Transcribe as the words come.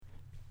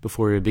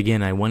Before we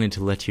begin, I wanted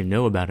to let you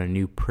know about a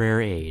new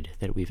prayer aid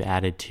that we've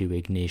added to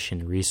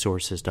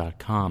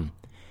IgnatianResources.com.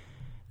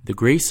 The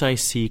Grace I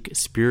Seek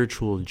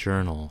Spiritual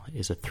Journal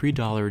is a $3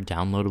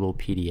 downloadable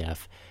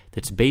PDF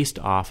that's based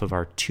off of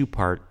our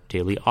 2-part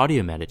daily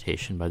audio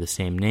meditation by the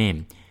same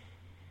name.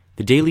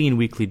 The daily and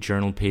weekly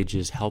journal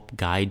pages help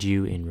guide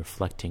you in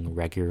reflecting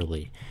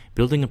regularly,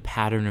 building a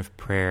pattern of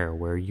prayer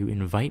where you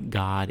invite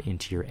God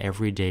into your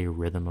everyday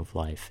rhythm of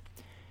life.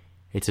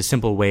 It's a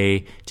simple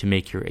way to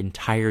make your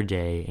entire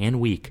day and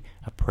week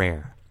a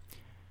prayer.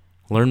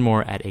 Learn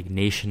more at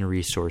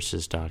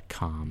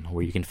IgnatianResources.com,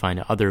 where you can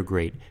find other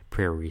great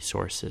prayer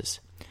resources.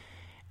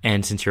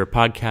 And since you're a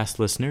podcast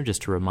listener,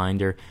 just a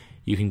reminder,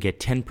 you can get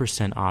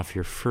 10% off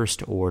your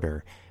first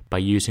order by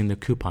using the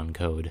coupon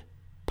code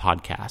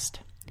PODCAST.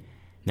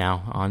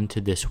 Now, on to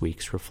this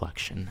week's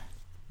reflection.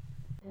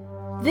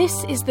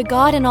 This is the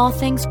God in All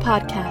Things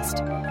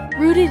podcast,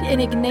 rooted in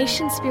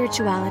Ignatian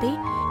spirituality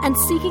and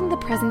seeking the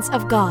presence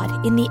of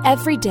God in the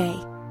everyday.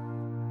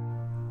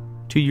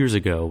 2 years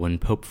ago, when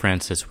Pope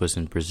Francis was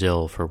in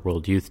Brazil for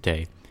World Youth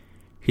Day,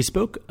 he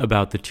spoke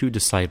about the 2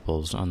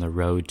 disciples on the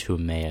road to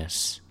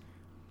Emmaus.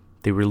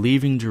 They were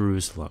leaving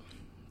Jerusalem,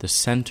 the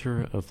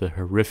center of the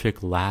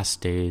horrific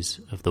last days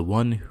of the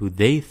one who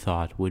they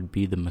thought would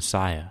be the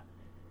Messiah.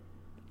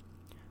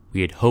 We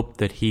had hoped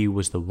that he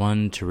was the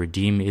one to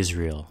redeem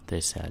Israel,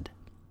 they said.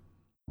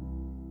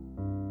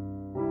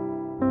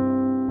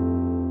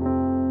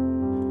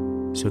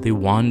 So they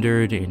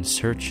wandered in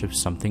search of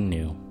something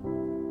new.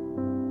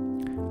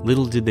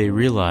 Little did they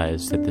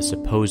realize that the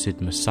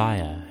supposed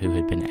Messiah, who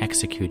had been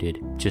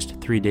executed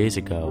just 3 days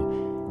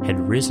ago,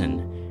 had risen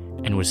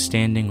and was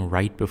standing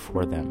right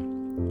before them.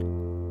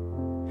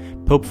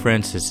 Pope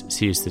Francis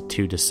sees the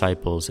 2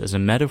 disciples as a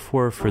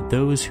metaphor for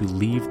those who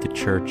leave the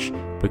church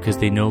because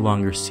they no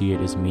longer see it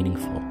as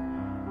meaningful.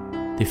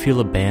 They feel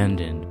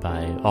abandoned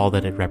by all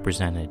that it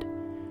represented.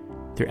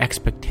 Their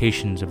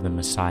expectations of the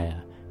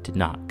Messiah did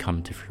not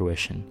come to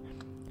fruition.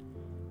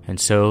 And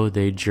so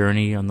they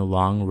journey on the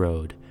long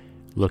road,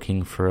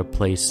 looking for a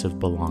place of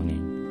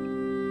belonging.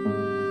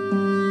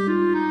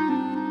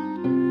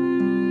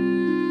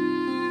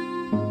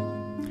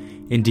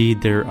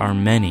 Indeed, there are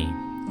many,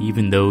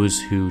 even those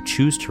who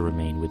choose to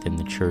remain within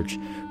the church,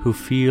 who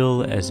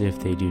feel as if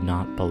they do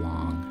not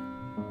belong.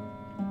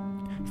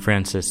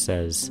 Francis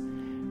says,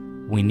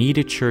 "We need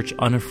a church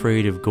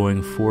unafraid of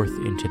going forth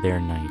into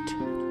their night.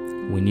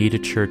 We need a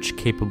church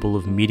capable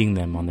of meeting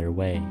them on their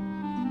way.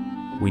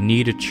 We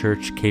need a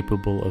church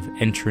capable of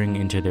entering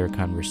into their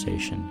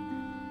conversation.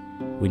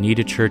 We need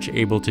a church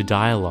able to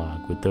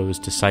dialogue with those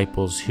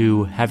disciples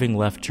who, having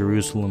left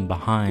Jerusalem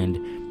behind,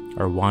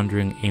 are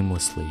wandering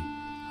aimlessly,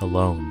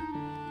 alone,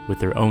 with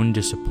their own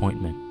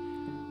disappointment,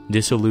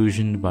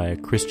 disillusioned by a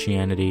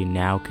Christianity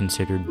now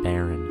considered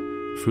barren,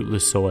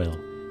 fruitless soil,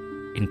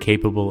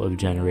 incapable of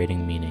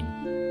generating meaning."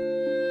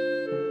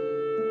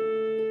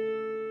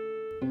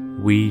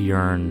 We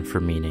yearn for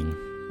meaning.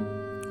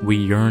 We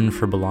yearn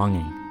for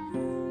belonging.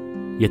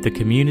 Yet the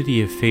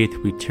community of faith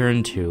we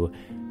turn to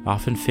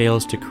often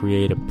fails to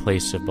create a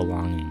place of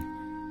belonging,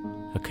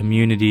 a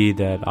community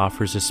that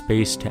offers a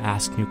space to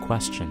ask new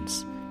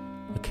questions,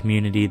 a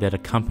community that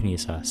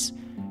accompanies us,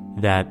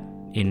 that,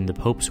 in the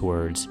Pope's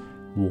words,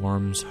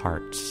 warms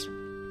hearts.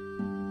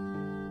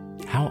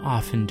 How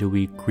often do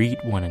we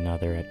greet one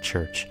another at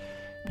church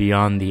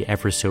beyond the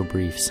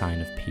ever-so-brief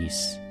sign of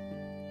peace?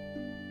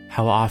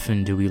 How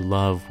often do we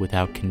love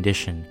without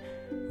condition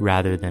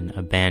rather than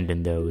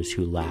abandon those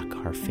who lack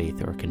our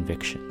faith or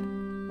conviction?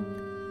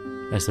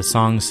 As the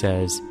song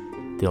says,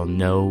 they'll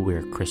know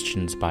we're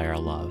Christians by our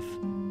love.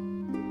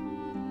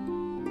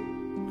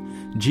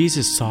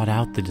 Jesus sought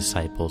out the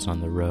disciples on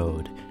the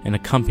road and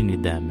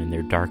accompanied them in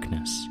their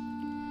darkness.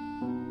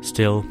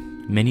 Still,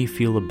 many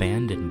feel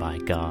abandoned by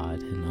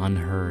God and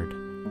unheard.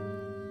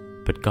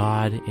 But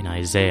God, in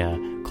Isaiah,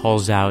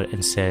 calls out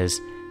and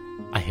says,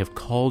 "I have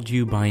called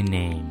you by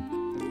name.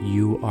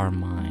 You are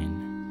mine."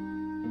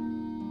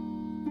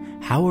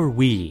 How are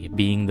we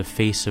being the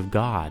face of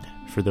God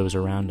for those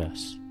around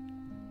us?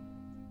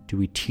 Do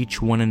we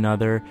teach one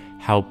another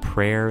how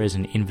prayer is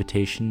an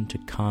invitation to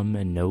come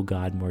and know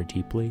God more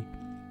deeply?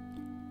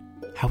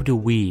 How do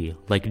we,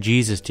 like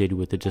Jesus did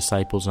with the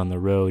disciples on the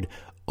road,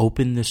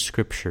 open the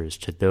Scriptures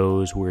to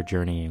those we're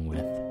journeying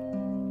with?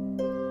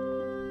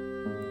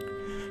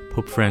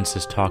 Pope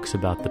Francis talks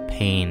about the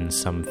pain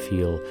some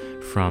feel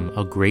from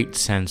a great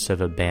sense of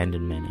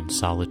abandonment and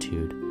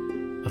solitude,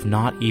 of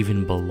not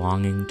even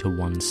belonging to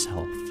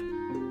oneself.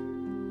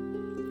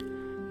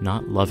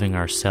 Not loving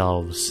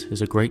ourselves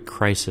is a great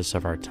crisis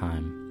of our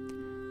time.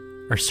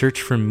 Our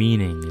search for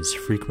meaning is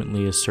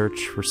frequently a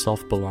search for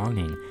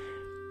self-belonging,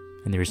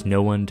 and there is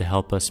no one to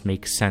help us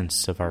make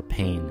sense of our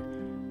pain,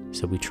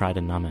 so we try to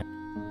numb it.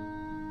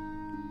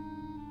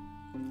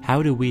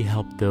 How do we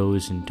help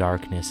those in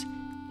darkness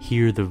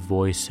hear the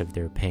voice of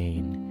their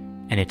pain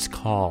and its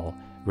call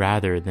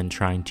rather than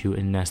trying to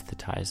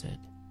anesthetize it?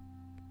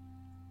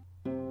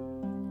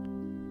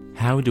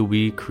 How do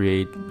we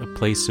create a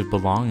place of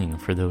belonging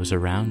for those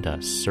around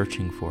us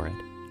searching for it?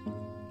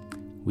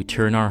 we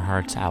turn our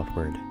hearts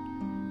outward,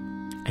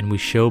 and we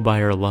show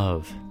by our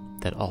love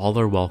that all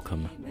are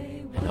welcome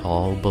and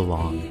all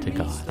belong to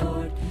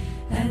God.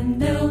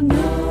 And they'll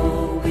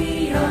know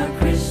we are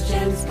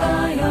Christians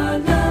by our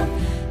love,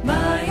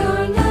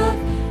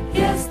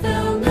 yes,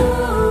 they'll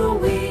know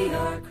we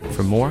are Christians.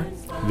 For more,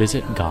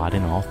 visit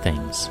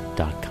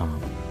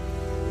godinallthings.com.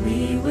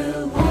 We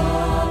will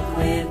walk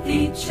with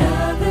each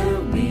other.